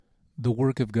The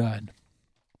Work of God,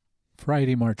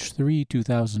 Friday, March 3,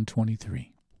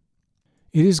 2023.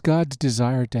 It is God's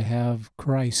desire to have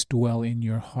Christ dwell in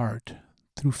your heart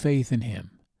through faith in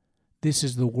Him. This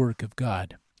is the work of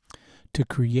God, to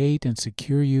create and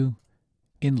secure you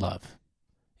in love.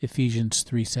 Ephesians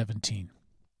 3:17.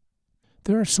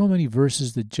 There are so many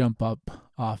verses that jump up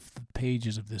off the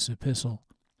pages of this epistle.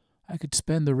 I could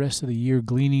spend the rest of the year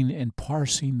gleaning and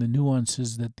parsing the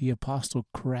nuances that the apostle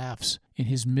crafts in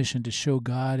his mission to show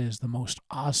God as the most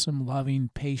awesome, loving,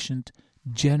 patient,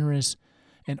 generous,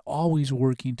 and always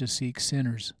working to seek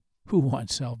sinners who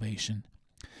want salvation.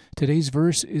 Today's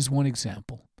verse is one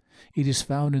example. It is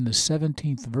found in the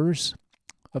 17th verse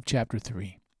of chapter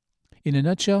 3. In a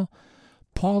nutshell,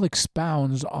 Paul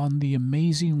expounds on the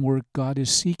amazing work God is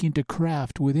seeking to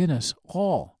craft within us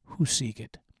all who seek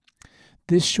it.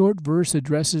 This short verse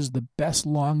addresses the best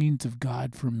longings of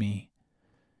God for me.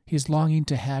 His longing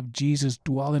to have Jesus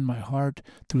dwell in my heart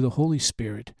through the Holy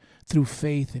Spirit, through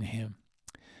faith in Him.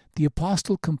 The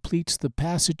apostle completes the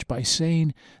passage by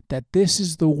saying that this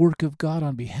is the work of God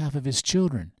on behalf of His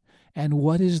children. And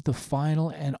what is the final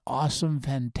and awesome,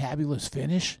 fantabulous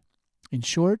finish? In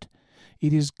short,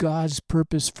 it is God's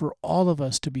purpose for all of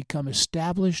us to become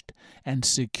established and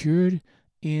secured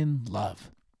in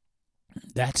love.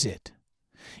 That's it.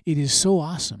 It is so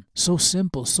awesome, so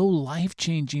simple, so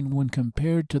life-changing when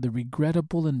compared to the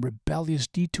regrettable and rebellious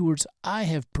detours I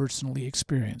have personally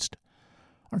experienced.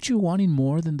 Aren't you wanting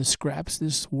more than the scraps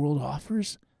this world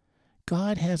offers?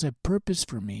 God has a purpose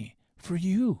for me, for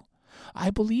you.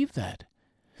 I believe that.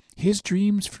 His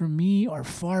dreams for me are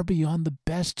far beyond the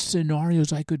best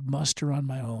scenarios I could muster on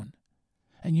my own.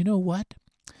 And you know what?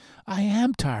 I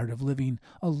am tired of living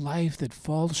a life that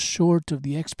falls short of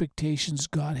the expectations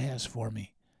God has for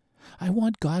me. I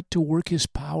want God to work His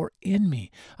power in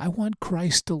me. I want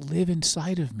Christ to live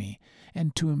inside of me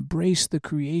and to embrace the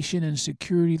creation and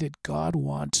security that God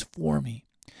wants for me.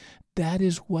 That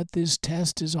is what this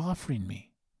test is offering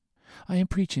me. I am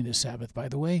preaching this Sabbath, by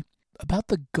the way, about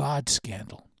the God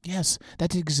scandal. Yes,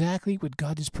 that's exactly what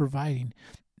God is providing.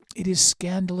 It is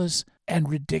scandalous and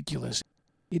ridiculous.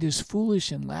 It is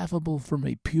foolish and laughable from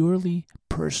a purely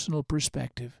personal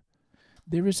perspective.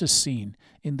 There is a scene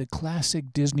in the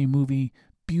classic Disney movie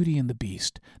Beauty and the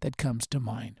Beast that comes to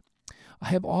mind. I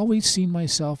have always seen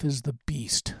myself as the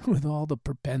beast, with all the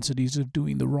propensities of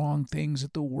doing the wrong things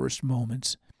at the worst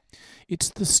moments. It's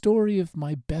the story of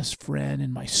my best friend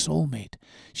and my soulmate.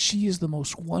 She is the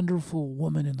most wonderful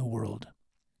woman in the world.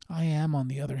 I am, on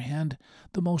the other hand,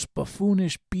 the most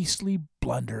buffoonish, beastly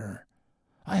blunderer.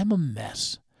 I am a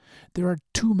mess. There are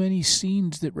too many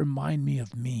scenes that remind me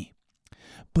of me.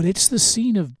 But it's the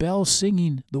scene of Belle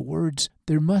singing the words,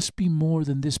 "There must be more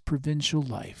than this provincial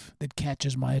life," that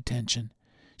catches my attention.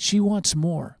 She wants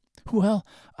more. Well,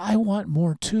 I want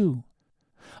more too.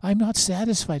 I'm not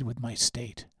satisfied with my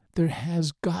state. There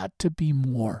has got to be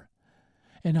more.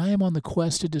 And I am on the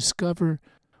quest to discover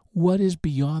what is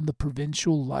beyond the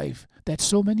provincial life that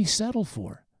so many settle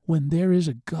for, when there is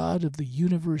a God of the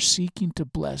universe seeking to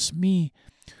bless me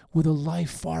with a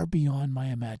life far beyond my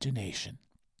imagination.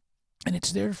 And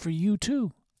it's there for you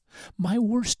too. My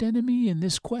worst enemy in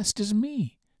this quest is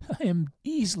me. I am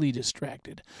easily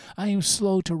distracted. I am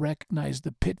slow to recognize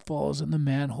the pitfalls and the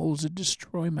manholes that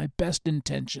destroy my best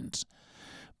intentions.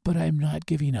 But I am not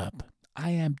giving up.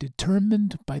 I am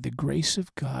determined by the grace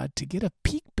of God to get a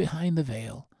peek behind the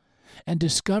veil and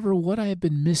discover what I have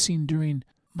been missing during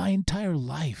my entire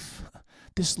life.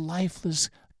 This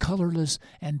lifeless, colorless,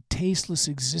 and tasteless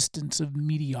existence of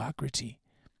mediocrity.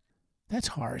 That's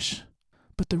harsh,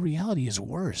 but the reality is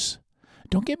worse.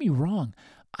 Don't get me wrong,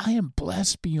 I am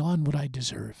blessed beyond what I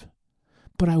deserve.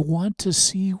 But I want to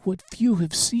see what few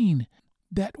have seen,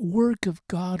 that work of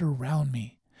God around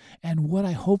me, and what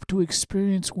I hope to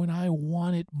experience when I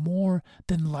want it more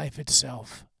than life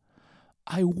itself.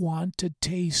 I want to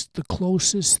taste the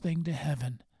closest thing to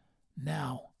heaven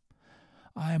now.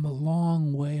 I am a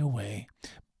long way away,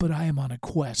 but I am on a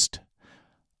quest.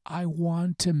 I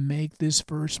want to make this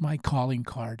verse my calling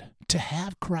card, to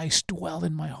have Christ dwell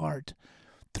in my heart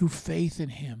through faith in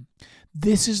Him.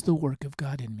 This is the work of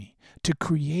God in me, to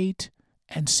create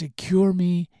and secure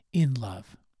me in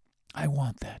love. I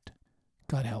want that.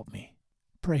 God help me.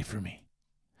 Pray for me.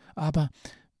 Abba,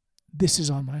 this is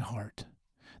on my heart.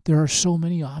 There are so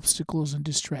many obstacles and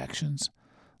distractions.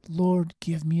 Lord,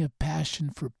 give me a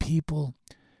passion for people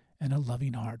and a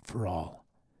loving heart for all.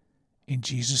 In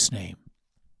Jesus' name,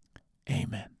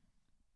 amen.